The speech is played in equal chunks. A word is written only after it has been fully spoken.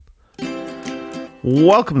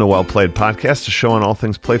Welcome to Well Played Podcast, a show on all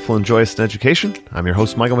things playful and joyous in education. I'm your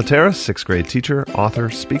host, Michael Matera, sixth grade teacher,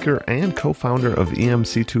 author, speaker, and co-founder of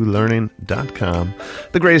EMC2Learning.com,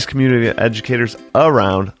 the greatest community of educators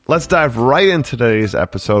around. Let's dive right into today's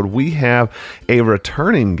episode. We have a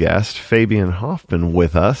returning guest, Fabian Hoffman,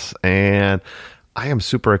 with us, and I am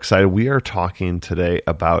super excited. We are talking today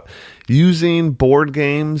about using board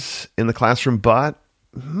games in the classroom, but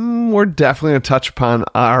we're definitely going to touch upon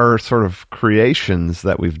our sort of creations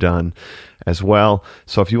that we've done as well.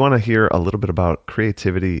 So if you want to hear a little bit about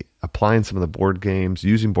creativity, applying some of the board games,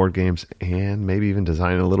 using board games, and maybe even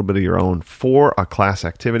designing a little bit of your own for a class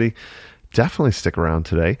activity, definitely stick around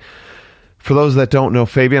today. For those that don't know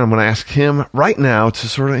Fabian, I'm going to ask him right now to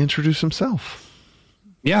sort of introduce himself.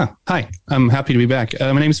 Yeah. Hi. I'm happy to be back.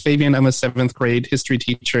 My name is Fabian. I'm a seventh grade history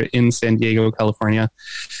teacher in San Diego, California,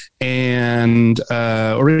 and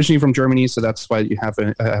originally from Germany. So that's why you have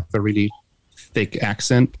a really thick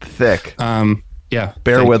accent. Thick. Yeah.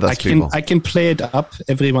 Bear thick. with us, people. I can play it up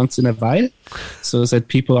every once in a while so that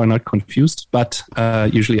people are not confused, but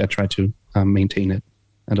usually I try to maintain it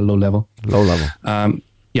at a low level. Low level.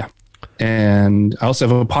 Yeah. And I also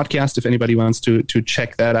have a podcast if anybody wants to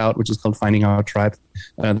check that out, which is called Finding Our Tribe,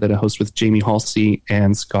 that I host with Jamie Halsey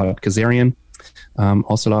and Scott Kazarian.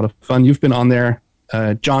 Also a lot of fun. You've been on there.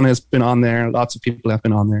 John has been on there. Lots of people have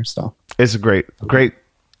been on there. So it's a great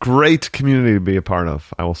community to be a part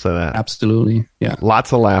of. I will say that. Absolutely. Yeah.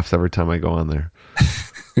 Lots of laughs every time I go on there.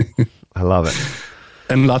 I love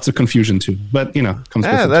it. And lots of confusion too. But, comes with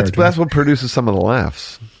the that's what produces some of the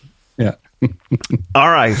laughs. Yeah. All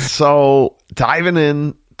right. So diving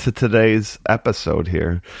into today's episode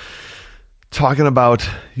here, talking about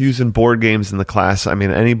using board games in the class. I mean,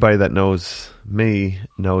 anybody that knows me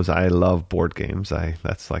knows I love board games. I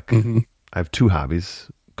have two hobbies: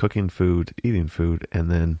 cooking food, eating food, and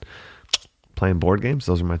then playing board games.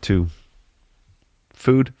 Those are my two.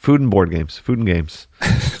 Food and board games. Food and games.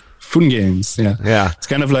 Food and games. Yeah. Yeah. It's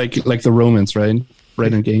kind of like the Romans, right?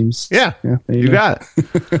 Bread and games. Yeah. You got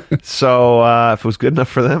it. So if it was good enough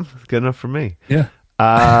for them, it's good enough for me. Yeah.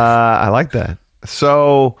 I like that.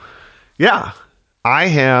 So yeah, I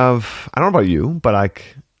don't know about you, but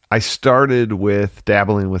I started with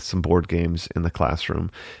dabbling with some board games in the classroom,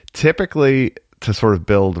 typically to sort of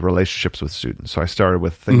build relationships with students. So I started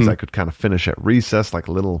with things I could kind of finish at recess, like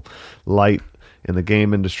a little light. In the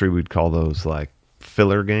game industry, we'd call those like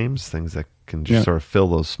filler games, things that can just sort of fill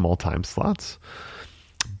those small time slots.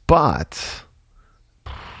 But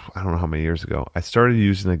I don't know how many years ago, I started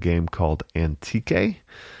using a game called Antique.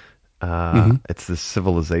 It's this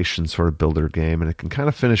civilization sort of builder game, and it can kind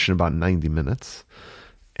of finish in about 90 minutes.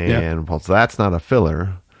 And well, so that's not a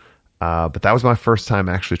filler, but that was my first time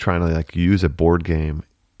actually trying to use a board game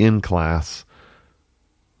in class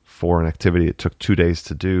for an activity. It took 2 days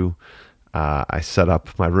to do. I set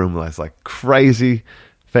up my room. I was like crazy,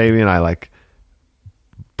 Fabian. I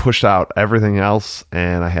pushed out everything else,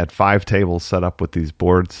 and I had 5 tables set up with these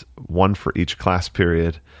boards, one for each class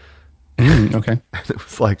period. Okay. And it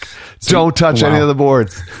was like, don't touch any of the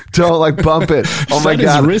boards. Don't bump it. Oh my God.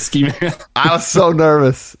 That is risky, man. I was so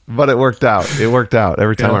nervous, but it worked out. It worked out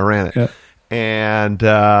every time I ran it. Yeah. And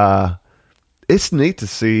it's neat to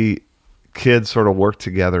see kids sort of work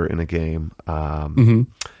together in a game. I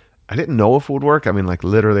didn't know if it would work. I mean,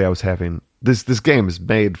 literally I was having this game is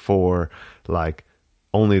made for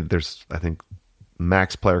only there's, I think,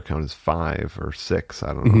 max player count is 5 or 6.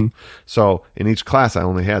 I don't know. So in each class, I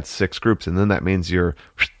only had 6 groups. And then that means you're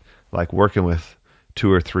working with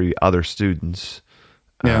 2 or 3 other students,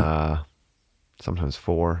 sometimes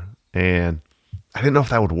 4. And I didn't know if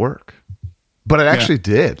that would work, but it actually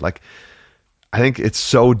did. I think it's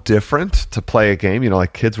so different to play a game.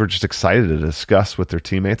 Kids were just excited to discuss with their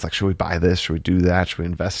teammates. Should we buy this? Should we do that? Should we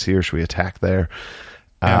invest here? Should we attack there?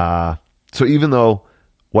 Yeah. So even though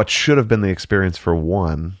what should have been the experience for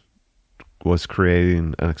one was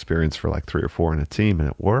creating an experience for 3 or 4 in a team, and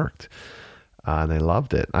it worked. And they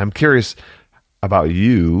loved it. I'm curious about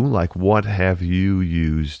you. What have you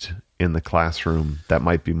used in the classroom that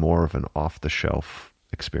might be more of an off-the-shelf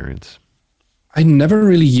experience? I never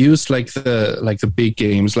really used the big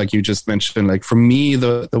games like you just mentioned. For me,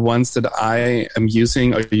 the ones that I am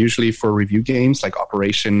using are usually for review games, like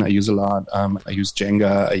Operation. I use a lot. I use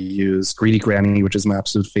Jenga. I use Greedy Granny, which is my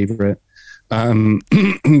absolute favorite,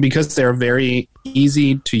 because they're very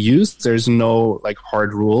easy to use. There's no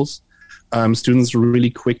hard rules. Students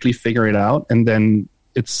really quickly figure it out, and then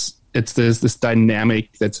it's it's this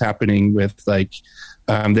dynamic that's happening with like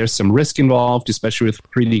there's some risk involved, especially with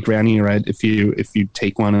 3D Granny, right? If you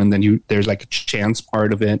take one and then there's like a chance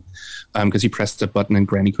part of it because you pressed a button and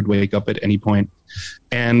Granny could wake up at any point.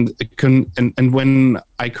 And when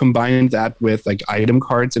I combined that with like item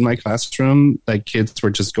cards in my classroom, like kids were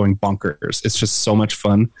just going bonkers. It's just so much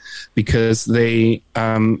fun because they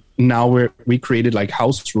now we created like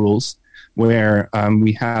house rules where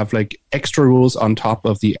we have like extra rules on top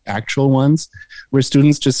of the actual ones where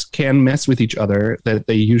students just can mess with each other that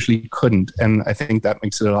they usually couldn't. And I think that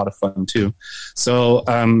makes it a lot of fun too. So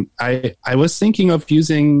I was thinking of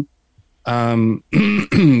using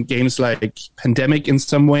games like Pandemic in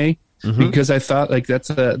some way, because I thought like that's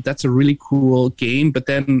a really cool game, but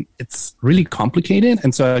then it's really complicated.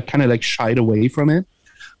 And so I kind of like shied away from it.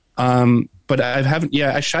 But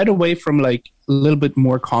I shied away from like a little bit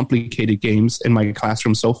more complicated games in my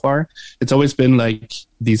classroom so far. It's always been like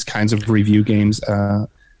these kinds of review games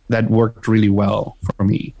that worked really well for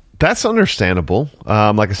me. That's understandable.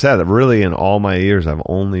 Like I said, really in all my years, I've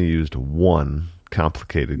only used one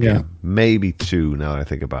complicated game, maybe two now that I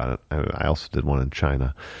think about it. I also did one in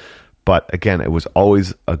China. But again, it was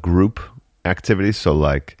always a group activity. So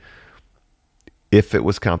like, if it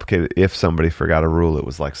was complicated, if somebody forgot a rule, it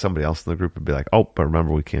was like somebody else in the group would be like, oh, but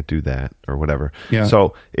remember, we can't do that or whatever. Yeah.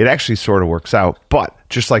 So it actually sort of works out. But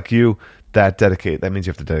just like you, that means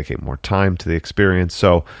you have to dedicate more time to the experience.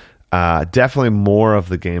 So definitely more of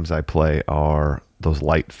the games I play are those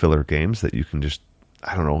light filler games that you can just,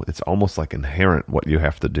 I don't know, it's almost like inherent what you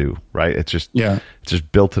have to do, right? It's just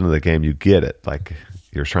built into the game. You get it. Like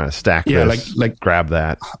you're trying to stack this, like grab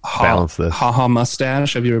that, balance this. Haha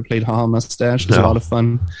Mustache. Have you ever played Haha Mustache? It's a lot of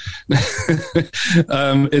fun.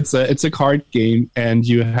 It's a card game, and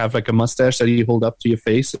you have like a mustache that you hold up to your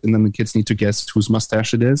face, and then the kids need to guess whose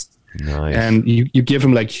mustache it is. Nice. And you give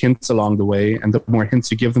them like hints along the way, and the more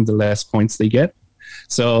hints you give them, the less points they get.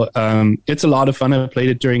 So it's a lot of fun. I played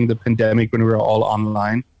it during the pandemic when we were all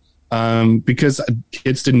online. Because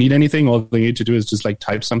kids didn't need anything. All they need to do is just like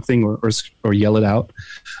type something or yell it out.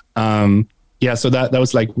 So that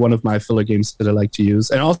was like one of my filler games that I like to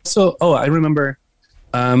use. And also, I remember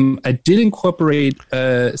I did incorporate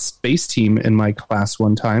Space Team in my class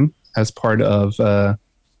one time as part of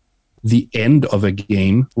the end of a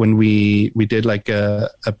game when we did like a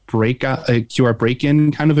QR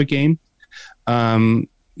break-in kind of a game.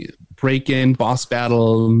 Break-in, boss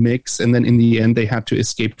battle, mix, and then in the end they had to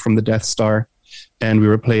escape from the Death Star, and we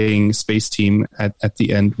were playing Space Team at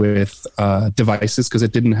the end with devices because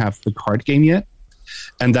it didn't have the card game yet,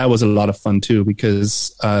 and that was a lot of fun too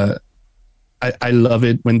because I love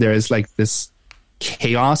it when there is like this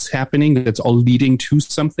chaos happening that's all leading to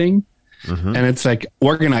something, and it's like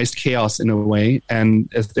organized chaos in a way, and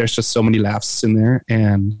there's just so many laughs in there,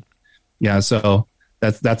 and so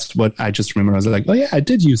That's what I just remember. I was like, oh yeah, I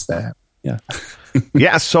did use that. Yeah.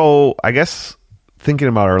 Yeah. So I guess thinking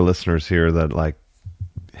about our listeners here that like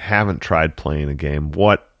haven't tried playing a game,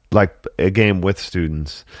 like a game with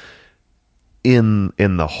students in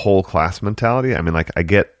the whole class mentality. I mean, like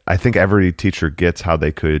I think every teacher gets how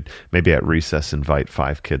they could maybe at recess invite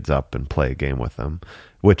 5 kids up and play a game with them,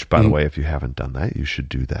 which by the way, if you haven't done that, you should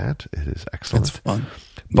do that. It is excellent. It's fun.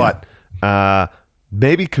 But,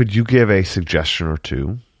 maybe could you give a suggestion or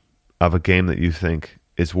two of a game that you think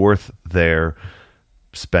is worth their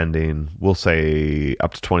spending, we'll say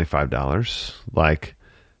up to $25, like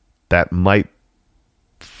that might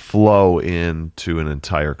flow into an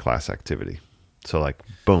entire class activity? So like,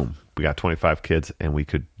 boom, we got 25 kids and we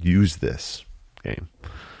could use this game.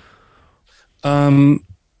 I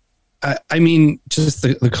mean, just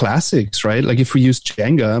the classics, right? Like if we use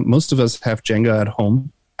Jenga, most of us have Jenga at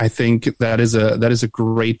home. I think that is a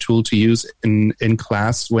great tool to use in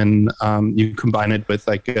class when you combine it with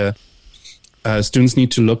like students need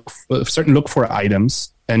to look for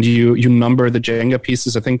items, and you number the Jenga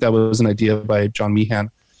pieces. I think that was an idea by John Meehan.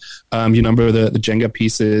 You number the Jenga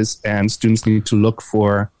pieces, and students need to look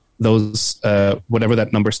for those whatever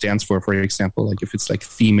that number stands for. For example, like if it's like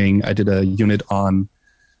theming, I did a unit on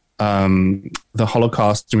the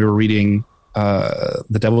Holocaust, and we were reading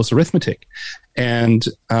The Devil's Arithmetic. And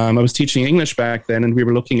I was teaching English back then, and we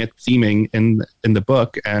were looking at theming in the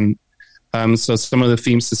book. And so some of the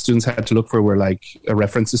themes the students had to look for were like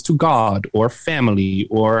references to God or family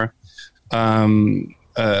or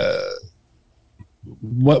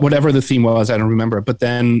whatever the theme was. I don't remember. But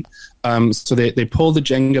then so they pull the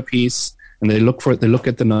Jenga piece and they look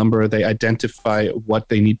at the number, they identify what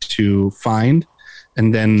they need to find,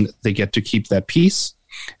 and then they get to keep that piece.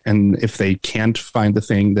 And if they can't find the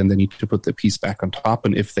thing, then they need to put the piece back on top.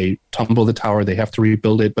 And if they tumble the tower, they have to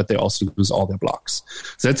rebuild it, but they also lose all their blocks.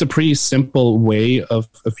 So that's a pretty simple way of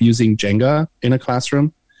using Jenga in a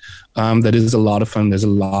classroom. That is a lot of fun. There's a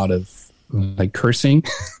lot of like cursing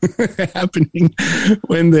happening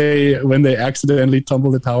when they accidentally tumble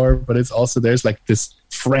the tower, but it's also there's like this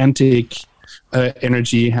frantic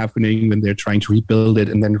energy happening when they're trying to rebuild it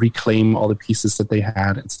and then reclaim all the pieces that they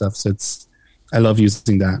had and stuff. So I love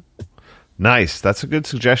using that. Nice. That's a good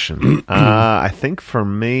suggestion. I think for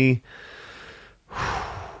me,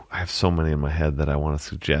 I have so many in my head that I want to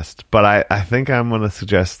suggest, but I think I'm going to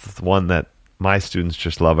suggest one that my students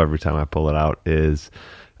just love every time I pull it out is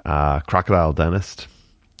Crocodile Dentist.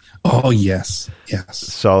 Oh, yes.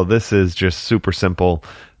 So this is just super simple.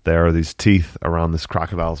 There are these teeth around this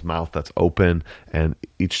crocodile's mouth that's open, and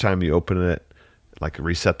each time you open it, like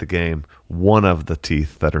reset the game, one of the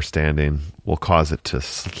teeth that are standing will cause it to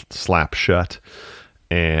slap shut.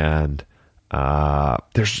 And I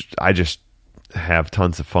just have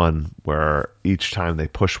tons of fun where each time they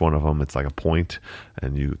push one of them, it's like a point,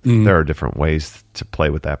 and there are different ways to play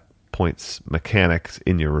with that points mechanics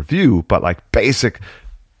in your review, but like basic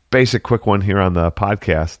quick one here on the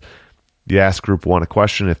podcast. You ask group one a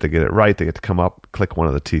question. If they get it right, they get to come up, click one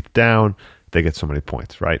of the teeth down. They get so many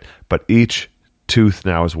points, right? But each tooth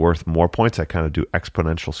now is worth more points. I kind of do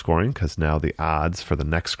exponential scoring because now the odds for the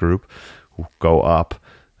next group go up.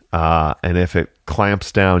 And if it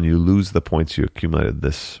clamps down, you lose the points you accumulated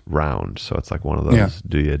this round. So it's like one of those,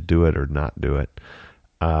 do you do it or not do it?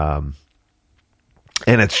 And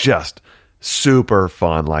it's just super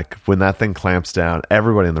fun. Like when that thing clamps down,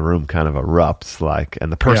 everybody in the room kind of erupts, like,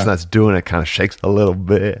 and the person that's doing it kind of shakes a little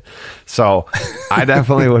bit. So I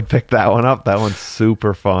definitely would pick that one up. That one's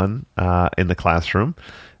super fun in the classroom.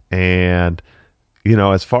 And you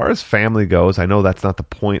know, as far as family goes, I know that's not the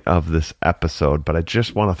point of this episode, but I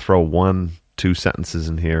just want to throw 1-2 sentences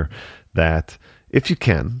in here that if you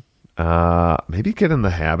can, maybe get in the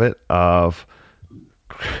habit of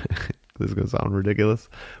this is going to sound ridiculous,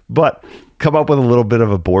 but come up with a little bit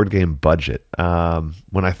of a board game budget.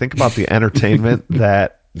 When I think about the entertainment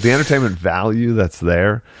value that's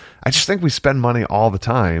there, I just think we spend money all the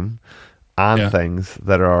time on things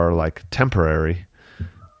that are like temporary.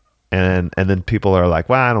 And then people are like,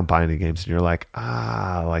 well, I don't buy any games. And you're like,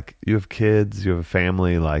 like you have kids, you have a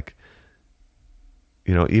family, like,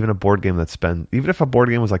 you know, even a board game even if a board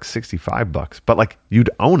game was like $65, but like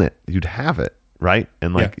you'd own it, you'd have it. Right.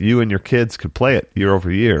 And like you and your kids could play it year over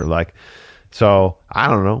year. Like, so I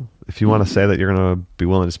don't know if you want to say that you're going to be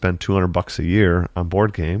willing to spend $200 a year on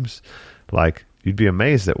board games, like you'd be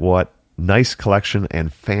amazed at what nice collection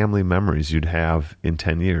and family memories you'd have in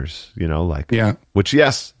 10 years, you know, like, which,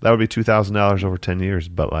 yes, that would be $2,000 over 10 years,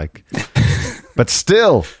 but like, but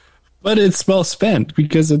still. But it's well spent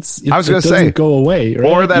because I was going to say, go away.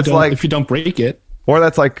 Right? Or that's like, if you don't break it. Or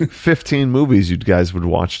that's like 15 movies you guys would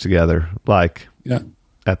watch together, like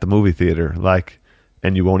at the movie theater, like,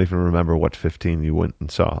 and you won't even remember what 15 you went and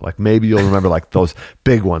saw. Like maybe you'll remember like those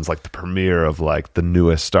big ones, like the premiere of like the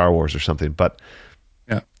newest Star Wars or something, but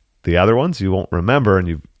the other ones you won't remember,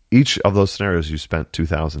 and each of those scenarios you spent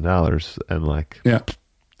 $2,000, and like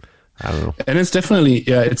I don't know. And it's definitely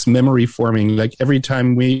it's memory forming. Like every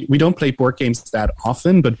time we don't play board games that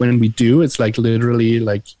often, but when we do, it's like literally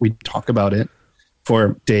like we talk about it for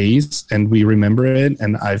days and we remember it.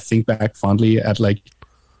 And I think back fondly at like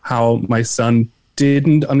how my son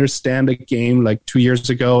didn't understand a game like 2 years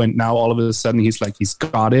ago, and now all of a sudden he's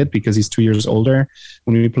got it because he's 2 years older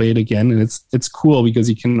when we play it again. And it's cool because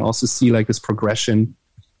you can also see like this progression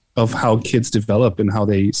of how kids develop and how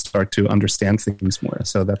they start to understand things more.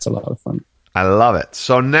 So that's a lot of fun. I love it.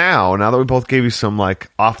 So now that we both gave you some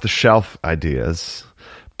like off the shelf ideas,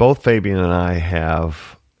 both Fabian and I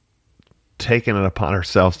have taken it upon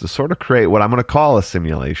ourselves to sort of create what I'm going to call a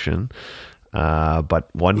simulation.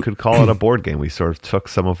 But one could call it a board game. We sort of took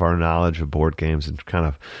some of our knowledge of board games and kind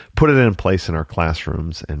of put it in place in our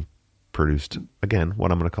classrooms and produced, again,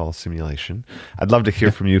 what I'm going to call a simulation. I'd love to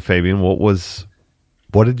hear from you, Fabian.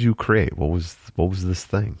 What did you create? What was this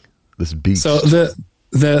thing, this beast? So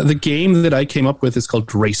the game that I came up with is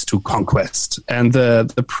called Race to Conquest. And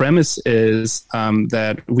the premise is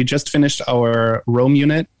that we just finished our Rome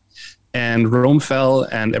unit, and Rome fell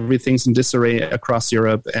and everything's in disarray across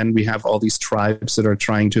Europe. And we have all these tribes that are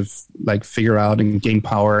trying to like figure out and gain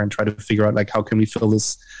power and try to figure out like how can we fill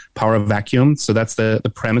this power vacuum. So that's the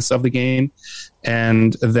premise of the game.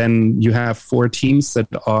 And then you have 4 teams that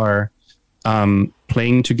are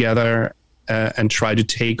playing together and try to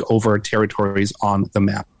take over territories on the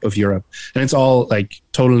map of Europe. And it's all like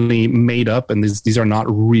totally made up, and these are not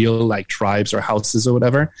real like tribes or houses or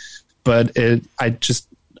whatever. But I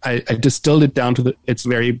distilled it down to its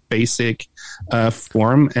very basic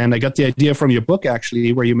form, and I got the idea from your book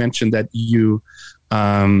actually, where you mentioned that you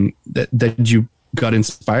that you got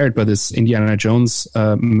inspired by this Indiana Jones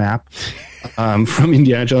map from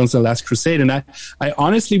Indiana Jones and the Last Crusade. And I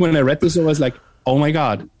honestly, when I read this, I was like, oh my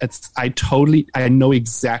God, I know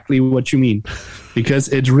exactly what you mean. Because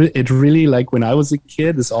it really, like when I was a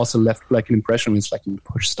kid, this also left like an impression. It's like you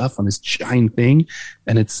push stuff on this giant thing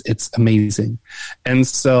and it's amazing. And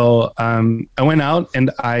so I went out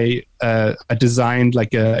and I designed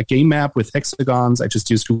like a game map with hexagons. I just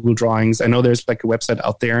used Google Drawings. I know there's like a website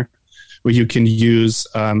out there where you can use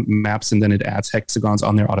maps and then it adds hexagons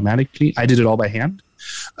on there automatically. I did it all by hand.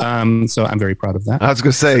 So I'm very proud of that. I was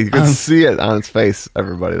going to say, you can see it on its face,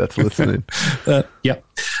 everybody that's listening.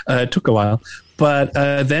 It took a while. But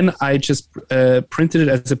then I just printed it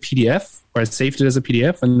as a PDF, or I saved it as a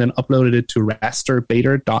PDF, and then uploaded it to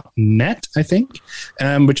rasterbader.net, I think,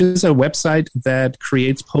 which is a website that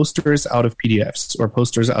creates posters out of PDFs or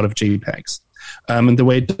posters out of JPEGs. And the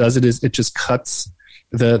way it does it is it just cuts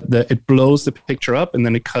it blows the picture up, and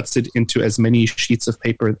then it cuts it into as many sheets of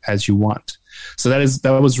paper as you want. So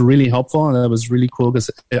that was really helpful, and that was really cool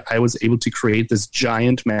because I was able to create this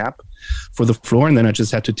giant map for the floor, and then I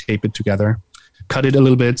just had to tape it together, cut it a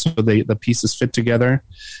little bit so the pieces fit together,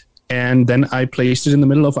 and then I placed it in the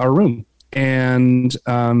middle of our room. And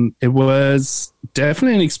it was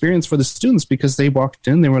definitely an experience for the students because they walked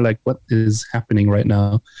in, they were like, what is happening right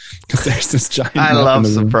now? Because there's this giant I love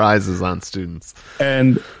surprises on students.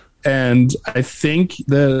 And I think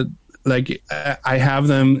I have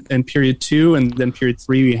them in period 2, and then period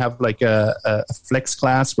 3 we have like a flex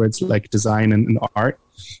class where it's like design and art.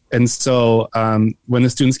 And so when the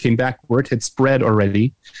students came back, word had spread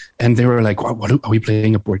already, and they were like, what are we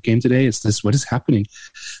playing a board game today? What is happening?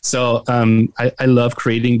 So I love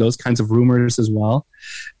creating those kinds of rumors as well.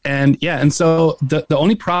 And so the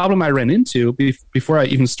only problem I ran into before I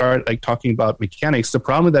even start like talking about mechanics, the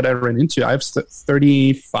problem that I ran into, I have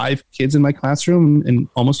 35 kids in my classroom in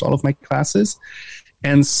almost all of my classes.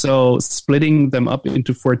 And so splitting them up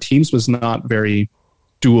into 4 teams was not very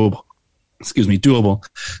doable,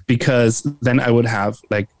 because then I would have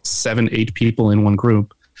like 7-8 people in one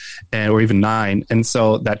group, or even 9. And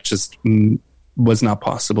so that just was not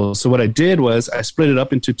possible. So what I did was I split it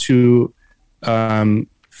up into 2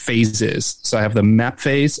 phases. So I have the map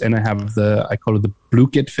phase, and I call it the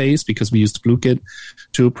Blue-Kit phase, because we used Blue-Kit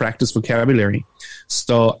to practice vocabulary.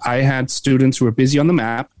 So I had students who were busy on the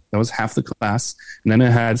map. That was half the class. And then I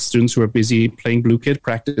had students who were busy playing Blue-Kit,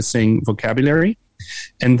 practicing vocabulary.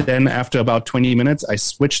 And then after about 20 minutes, I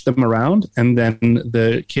switched them around. And then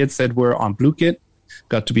the kids that were on Blue-Kit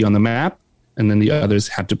got to be on the map. And then the others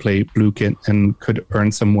had to play Blue-Kit and could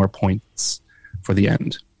earn some more points for the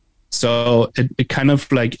end. So it kind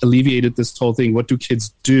of like alleviated this whole thing. What do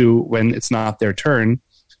kids do when it's not their turn?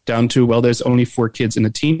 Down to, well, there's only 4 kids in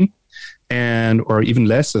a team, or even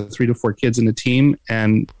less, so 3 to 4 kids in a team,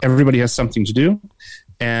 and everybody has something to do.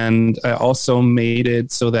 And I also made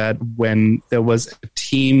it so that when there was a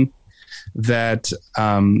team that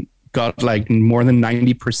got like more than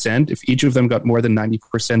 90%, if each of them got more than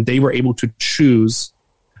 90%, they were able to choose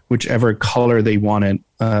whichever color they wanted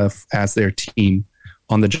as their team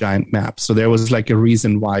on the giant map. So there was like a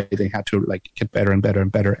reason why they had to like get better and better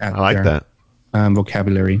and better at their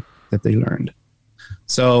vocabulary that they learned.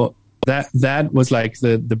 So that was like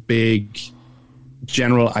the big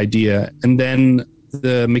general idea. And then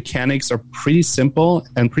the mechanics are pretty simple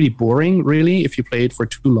and pretty boring, really, if you play it for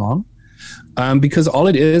too long. Because all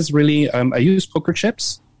it is really, I used poker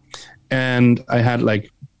chips, and I had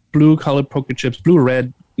like blue colored poker chips, blue,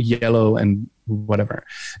 red, yellow, and whatever.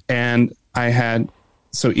 And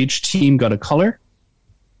so each team got a color,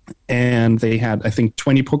 and they had, I think,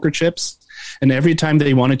 20 poker chips. And every time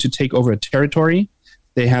they wanted to take over a territory,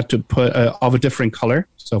 they had to put of a different color,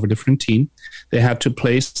 so of a different team, they had to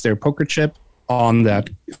place their poker chip on that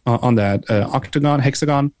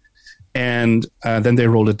hexagon, and then they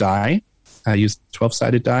rolled a die. I used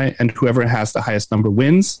 12-sided die, and whoever has the highest number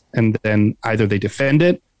wins, and then either they defend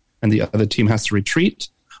it and the other team has to retreat,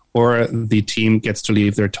 or the team gets to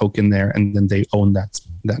leave their token there, and then they own that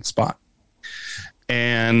spot.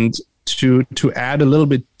 And to add a little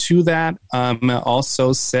bit to that, I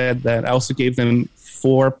also said that I also gave them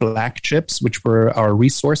 4 black chips, which were our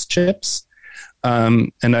resource chips.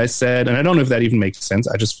 And I said, and I don't know if that even makes sense.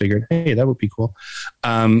 I just figured, hey, that would be cool.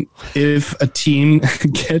 If a team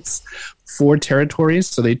gets 4 territories,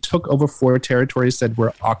 so they took over 4 territories that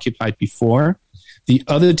were occupied before, the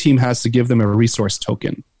other team has to give them a resource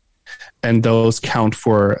token. And those count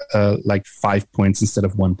for like 5 points instead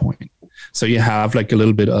of 1 point. So you have like a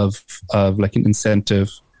little bit of like an incentive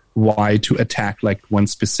why to attack like one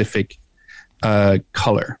specific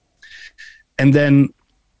color. And then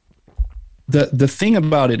the thing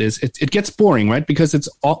about it is it gets boring, right? Because it's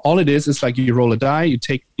all it is like you roll a die,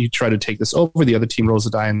 you try to take this over, the other team rolls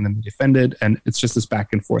a die and then defend it, and it's just this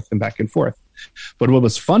back and forth and back and forth. But what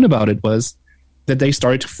was fun about it was that they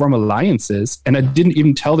started to form alliances, and I didn't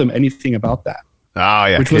even tell them anything about that. Oh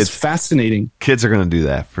yeah, which was fascinating. Kids are going to do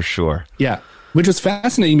that for sure. Yeah, which was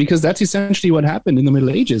fascinating because that's essentially what happened in the Middle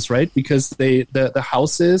Ages, right? Because the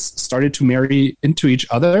houses started to marry into each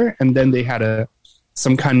other, and then they had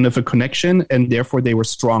some kind of a connection, and therefore they were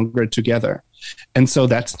stronger together. And so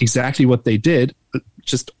that's exactly what they did,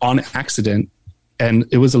 just on accident, and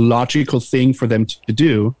it was a logical thing for them to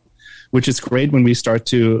do, which is great when we start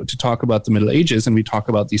to talk about the Middle Ages and we talk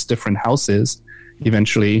about these different houses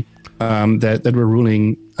eventually that were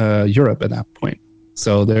ruling Europe at that point.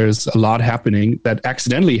 So there's a lot happening that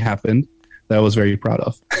accidentally happened that I was very proud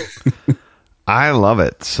of. I love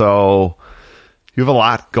it. So you have a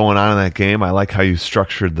lot going on in that game. I like how you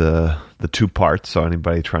structured the 2 parts. So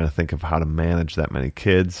anybody trying to think of how to manage that many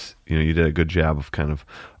kids, you did a good job of kind of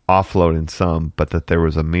offloading some, but that there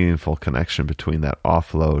was a meaningful connection between that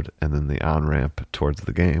offload and then the on-ramp towards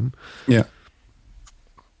the game. Yeah.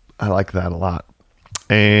 I like that a lot.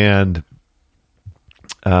 And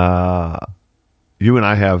you and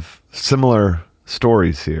I have similar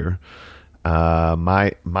stories here.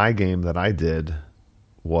 My game that I did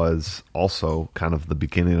was also kind of the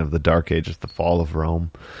beginning of the Dark Ages, the fall of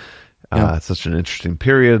Rome. It's such an interesting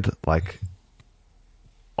period. Like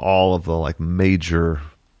all of the like major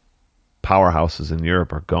powerhouses in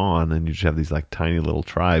Europe are gone, and you just have these like tiny little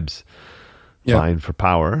tribes vying for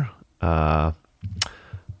power. I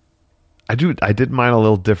did mine a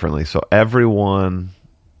little differently. So everyone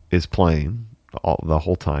is playing the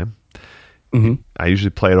whole time. Mm-hmm. I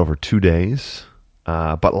usually play it over 2 days.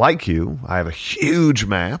 But like you, I have a huge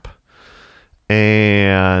map,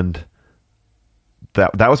 and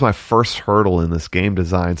that was my first hurdle in this game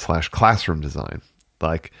design / classroom design.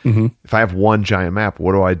 Like, if I have one giant map,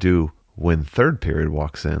 what do I do when third period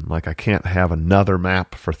walks in? Like, I can't have another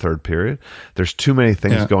map for third period. There's too many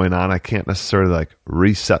things going on. I can't necessarily like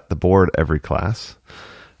reset the board every class.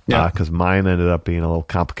 Because mine ended up being a little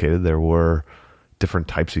complicated. There were different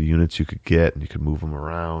types of units you could get, and you could move them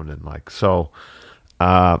around, and like so.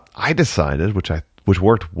 I decided, which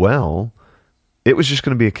worked well, it was just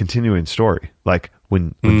going to be a continuing story. Like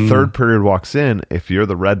when third period walks in, if you're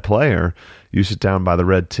the red player, you sit down by the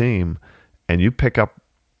red team and you pick up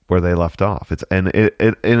where they left off. In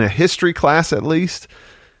a history class, at least,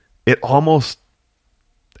 it almost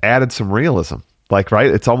added some realism. Like, right?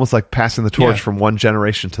 It's almost like passing the torch from one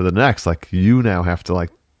generation to the next. Like, you now have to like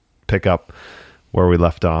pick up where we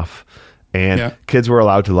left off. And kids were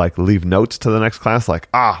allowed to like leave notes to the next class, like,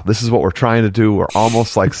 this is what we're trying to do. We're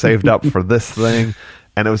almost like saved up for this thing.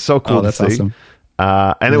 And it was so cool to see. Awesome.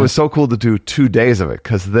 And it was so cool to do 2 days of it,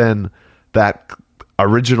 because then that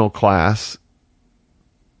original class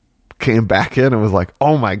came back in and was like,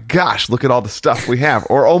 oh my gosh, look at all the stuff we have.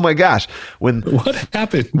 Or, oh my gosh, what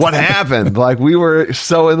happened? What happened? Like, we were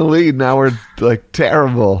so in the lead. Now we're like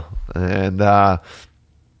terrible. And,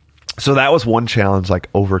 so that was one challenge, like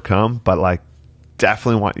overcome, but like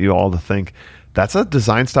definitely want you all to think that's a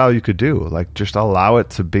design style you could do. Like, just allow it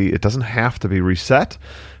to be, it doesn't have to be reset,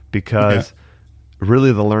 because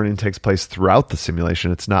really the learning takes place throughout the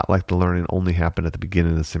simulation. It's not like the learning only happened at the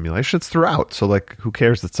beginning of the simulation. It's throughout. So like, who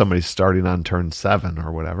cares that somebody's starting on turn 7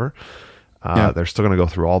 or whatever? They're still going to go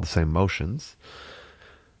through all the same motions.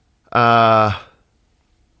 The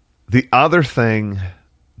other thing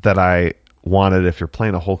that I wanted, if you're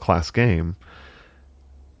playing a whole class game,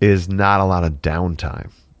 is not a lot of downtime,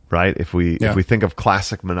 right? If we think of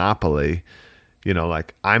classic Monopoly,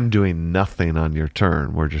 like, I'm doing nothing on your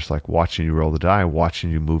turn. We're just like watching you roll the die, watching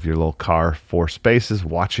you move your little car 4 spaces,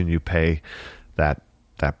 watching you pay that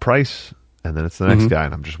price, and then it's the next guy,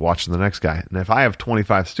 and I'm just watching the next guy. And if I have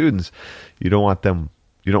 25 students, you don't want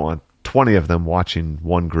 20 of them watching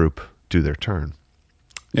one group do their turn.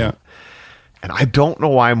 Yeah. And I don't know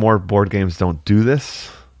why more board games don't do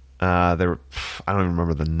this. I don't even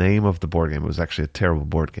remember the name of the board game. It was actually a terrible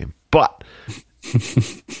board game. But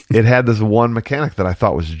it had this one mechanic that I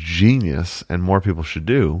thought was genius and more people should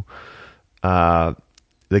do.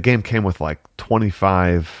 the game came with like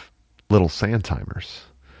 25 little sand timers.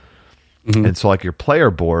 And so like your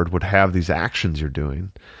player board would have these actions you're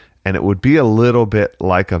doing, and it would be a little bit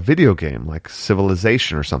like a video game, like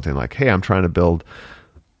Civilization or something. Like, hey, I'm trying to build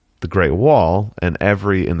the Great Wall, and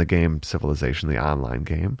in the game Civilization, the online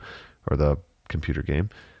game or the computer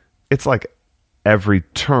game, it's like every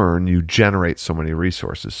turn you generate so many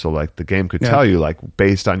resources. So like the game could tell you, like,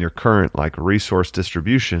 based on your current like resource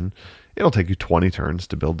distribution, it'll take you 20 turns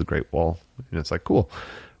to build the Great Wall. And it's like, cool.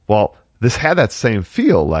 Well, this had that same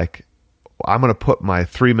feel, like, I'm going to put my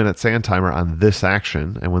 3-minute sand timer on this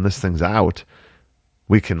action, and when this thing's out,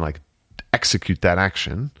 we can like execute that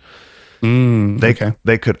action.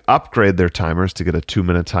 They could upgrade their timers to get a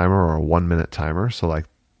 2-minute timer or a 1-minute timer. So like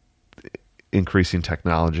increasing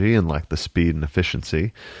technology and like the speed and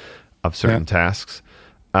efficiency of certain tasks.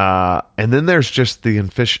 And then there's just the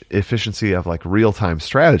efficiency of like real-time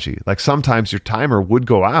strategy. Like sometimes your timer would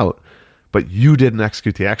go out, but you didn't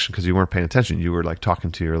execute the action because you weren't paying attention. You were like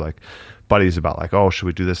talking to your like buddies about like, oh, should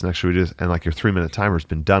we do this next? Should we do this? And like your 3-minute timer's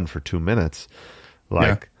been done for 2 minutes.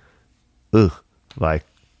 Like,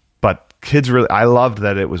 but kids really, I loved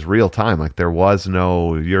that it was real time. Like there was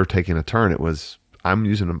no, you're taking a turn. It was, I'm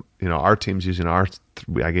using them, our team's using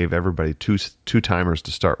I gave everybody two timers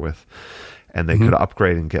to start with, and they could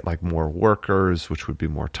upgrade and get like more workers, which would be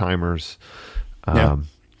more timers.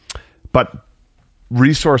 But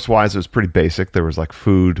resource wise, it was pretty basic. There was like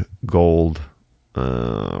food, gold,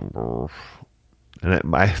 and it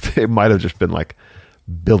might have just been like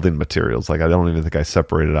building materials. Like I don't even think I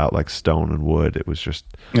separated out like stone and wood. It was just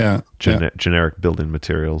generic building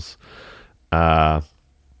materials.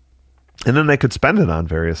 And then they could spend it on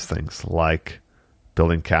various things like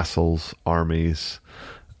building castles, armies.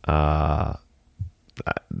 They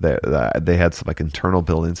had some like internal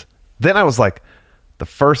buildings. Then I was like, the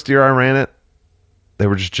first year I ran it, they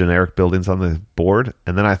were just generic buildings on the board.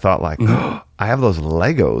 And then I thought like, I have those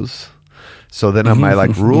Legos. So then on my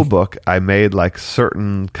like rule book, I made like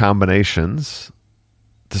certain combinations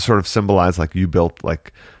to sort of symbolize like you built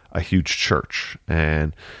like a huge church,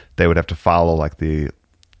 and they would have to follow like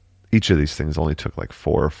each of these things only took like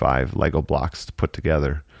 4 or 5 Lego blocks to put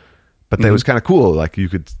together. But they was kind of cool. Like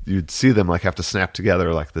you'd see them like have to snap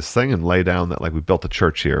together like this thing and lay down that like we built a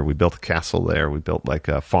church here, we built a castle there, we built like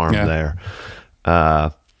a farm there.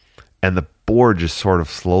 And the board just sort of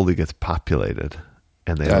slowly gets populated,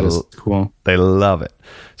 and that is cool. They love it.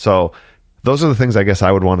 So those are the things I guess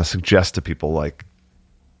I would want to suggest to people, like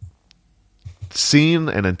seeing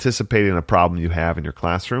and anticipating a problem you have in your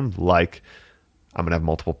classroom. Like, I'm going to have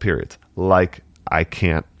multiple periods. Like, I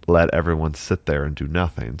can't let everyone sit there and do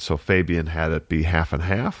nothing. So Fabian had it be half and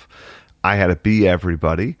half. I had it be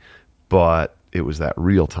everybody, but it was that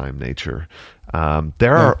real-time nature.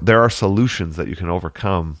 There are solutions that you can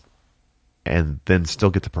overcome and then still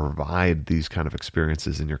get to provide these kind of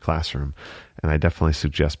experiences in your classroom. And I definitely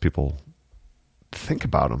suggest people think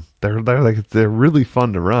about them. They're really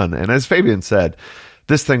fun to run. And as Fabian said,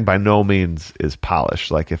 this thing by no means is polished.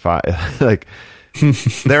 Like if I like,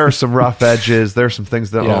 there are some rough edges. There are some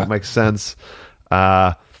things that don't make sense.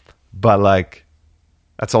 But like,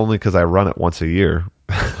 that's only because I run it once a year.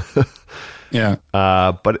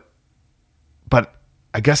 But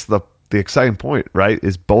I guess the exciting point, right,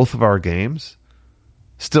 is both of our games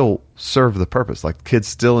still serve the purpose. Like kids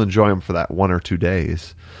still enjoy them for that 1 or 2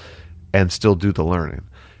 days and still do the learning.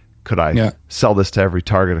 Could I sell this to every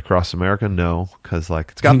Target across America? No, because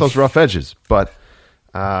like it's got those rough edges. But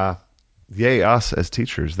yay us as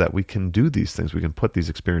teachers that we can do these things. We can put these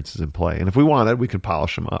experiences in play, and if we wanted, we can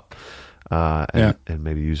polish them up and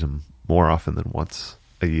maybe use them more often than once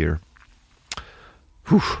a year.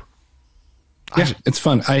 Whew. It's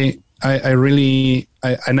fun. I really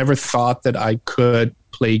never thought that I could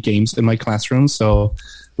play games in my classroom. So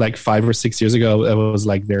like 5 or 6 years ago, I was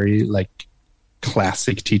like very like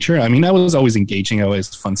classic teacher. I mean, I was always engaging.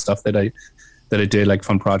 Always fun stuff that I did, like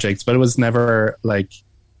fun projects, but it was never like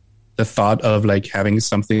the thought of like having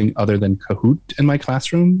something other than Kahoot in my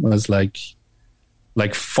classroom was like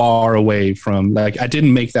far away from, like, I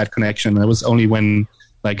didn't make that connection. It was only when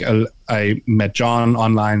like I met John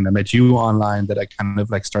online and I met you online that I kind of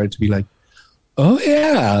like started to be like, oh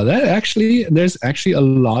yeah, there's actually a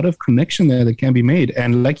lot of connection there that can be made.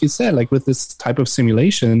 And like you said, like with this type of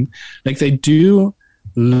simulation, like they do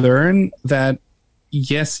learn that,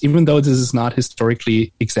 yes, even though this is not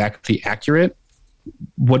historically exactly accurate,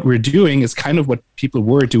 what we're doing is kind of what people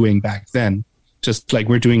were doing back then. Just like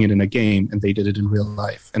we're doing it in a game and they did it in real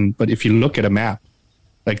life. But if you look at a map,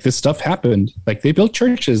 like this stuff happened. Like they built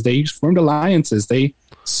churches, they formed alliances, they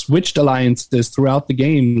switched alliances throughout the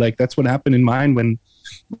game. Like that's what happened in mine when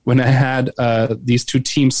when I had these two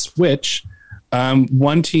teams switch,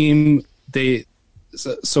 one team,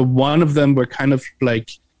 so one of them were kind of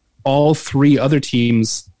like all three other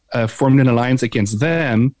teams formed an alliance against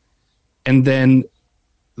them. And then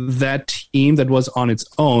that team that was on its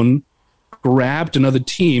own grabbed another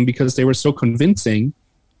team because they were so convincing.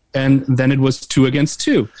 And then it was 2 against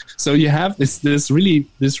 2. So you have this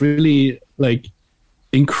really like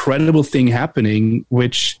incredible thing happening,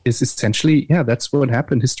 which is essentially, that's what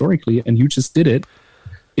happened historically. And you just did it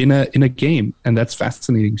in a game. And that's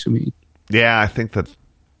fascinating to me. Yeah, I think that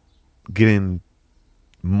getting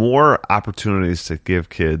more opportunities to give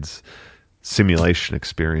kids simulation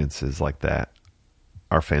experiences like that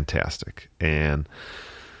are fantastic. And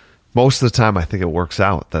most of the time, I think it works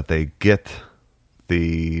out that they get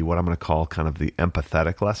what I'm going to call kind of the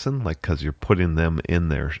empathetic lesson, like, because you're putting them in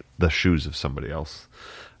the shoes of somebody else.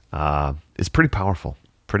 It's pretty powerful,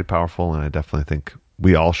 and I definitely think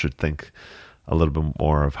we all should think a little bit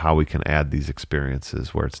more of how we can add these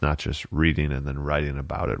experiences where it's not just reading and then writing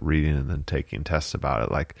about it, reading and then taking tests about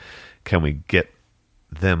it. Like, can we get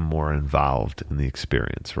them more involved in the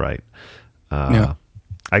experience, right?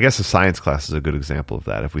 I guess a science class is a good example of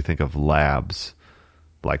that. If we think of labs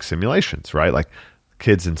like simulations, right? Like,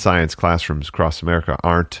 kids in science classrooms across America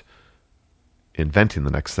aren't inventing the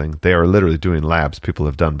next thing. They are literally doing labs people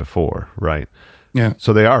have done before, right? Yeah.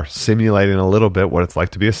 So they are simulating a little bit what it's like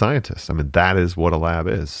to be a scientist. I mean, that is what a lab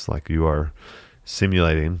is. Like, you are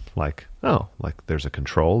simulating, like, there's a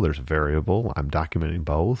control, there's a variable. I'm documenting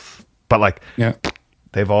both. But like,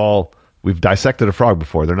 we've dissected a frog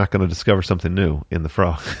before. They're not going to discover something new in the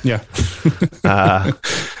frog. Yeah.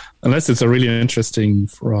 Unless it's a really interesting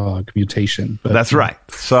frog mutation. But that's right.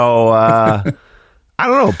 So, I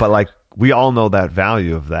don't know, but like, we all know that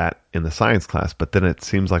value of that in the science class, but then it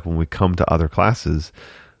seems like when we come to other classes,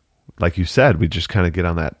 like you said, we just kind of get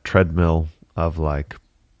on that treadmill of like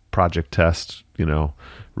project test,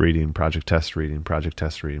 reading, project test, reading, project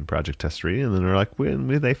test, reading, project test, reading. And then they're like, when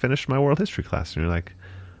they finished my world history class? And you're like,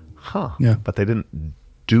 but they didn't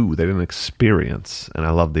experience. And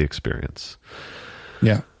I love the experience.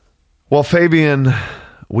 Yeah. Well, Fabian,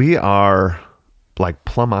 we are like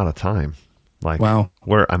plumb out of time. Like, wow.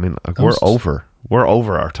 We're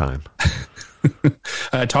over our time.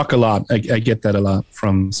 I talk a lot. I get that a lot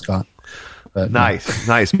from Scott. But,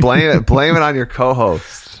 nice. Blame it on your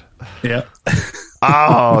co-host. Yeah.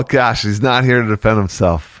 Oh gosh, he's not here to defend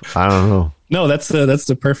himself. I don't know. No, that's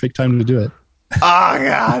the perfect time to do it. Oh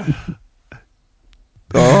God.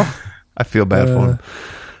 Oh, I feel bad for him.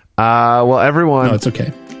 Well, everyone. No, it's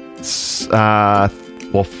okay.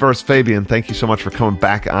 Well, first, Fabian, thank you so much for coming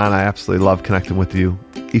back on. I absolutely love connecting with you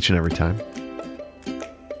each and every time.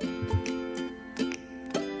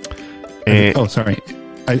 And, sorry.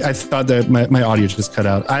 I thought that my audio just cut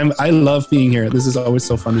out. I love being here. This is always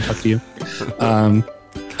so fun to talk to you.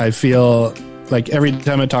 I feel like every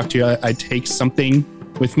time I talk to you, I take something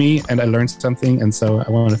with me and I learn something. And so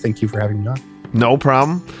I want to thank you for having me on. No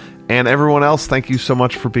problem. And everyone else, thank you so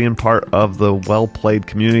much for being part of the Well Played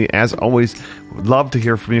community. As always, would love to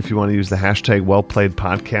hear from you if you want to use the hashtag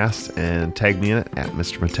WellPlayedPodcast and tag me in it at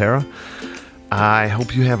Mr. Matera. I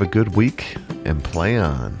hope you have a good week and play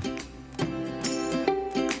on.